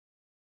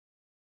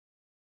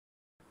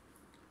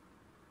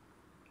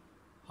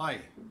Hi,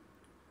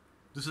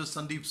 this is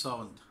Sandeep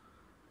Sawant.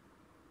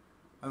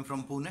 I'm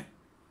from Pune.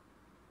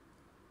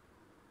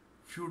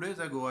 Few days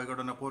ago, I got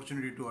an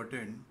opportunity to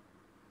attend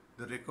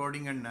the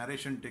Recording and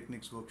Narration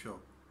Techniques workshop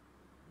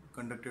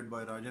conducted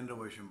by Rajendra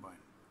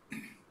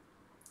Vaishampayan.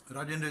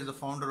 Rajendra is the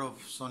founder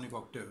of Sonic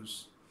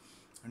Octaves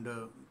and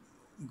a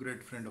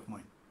great friend of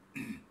mine.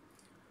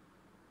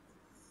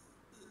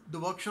 The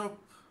workshop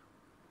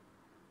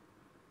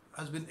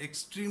has been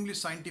extremely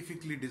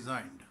scientifically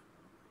designed,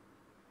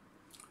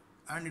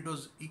 and it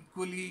was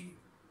equally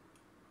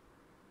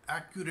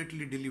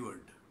accurately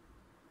delivered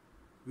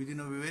within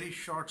a very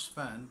short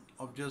span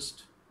of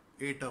just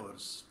 8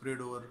 hours spread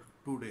over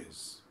 2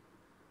 days.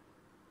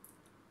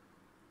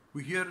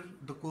 We hear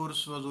the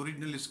course was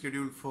originally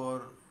scheduled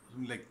for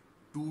something like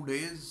 2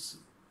 days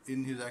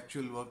in his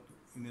actual work,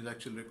 in his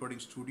actual recording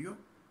studio,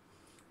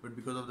 but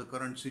because of the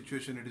current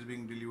situation it is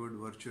being delivered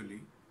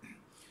virtually.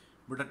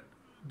 But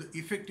the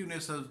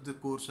effectiveness of the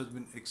course has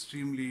been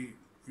extremely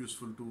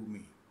useful to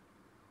me.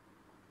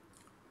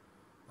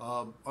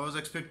 I was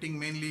expecting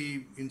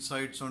mainly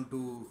insights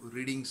onto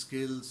reading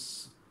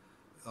skills,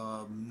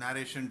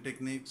 narration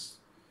techniques,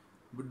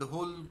 but the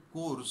whole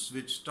course,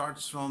 which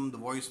starts from the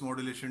voice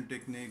modulation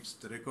techniques,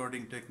 the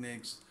recording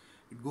techniques,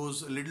 it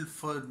goes a little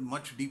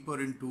much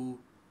deeper into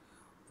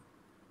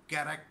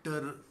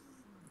character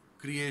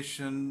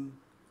creation,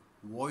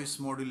 voice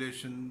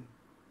modulation,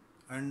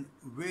 and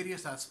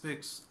various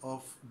aspects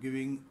of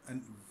giving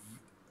an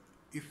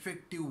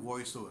effective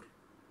voiceover.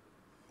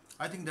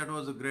 I think that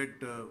was a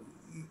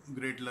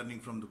great learning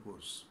from the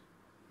course.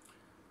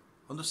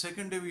 On the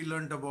second day, we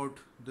learned about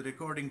the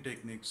recording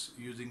techniques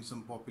using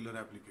some popular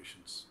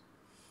applications.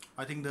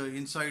 I think the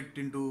insight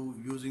into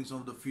using some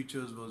of the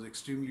features was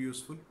extremely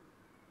useful.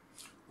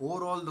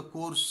 Overall, the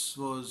course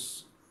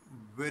was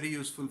very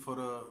useful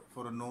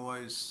for a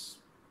novice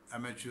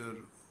amateur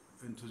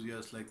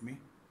enthusiast like me,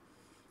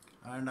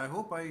 and I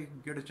hope I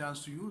get a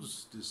chance to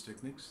use these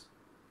techniques.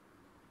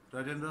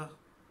 Rajendra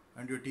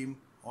and your team,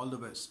 all the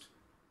best.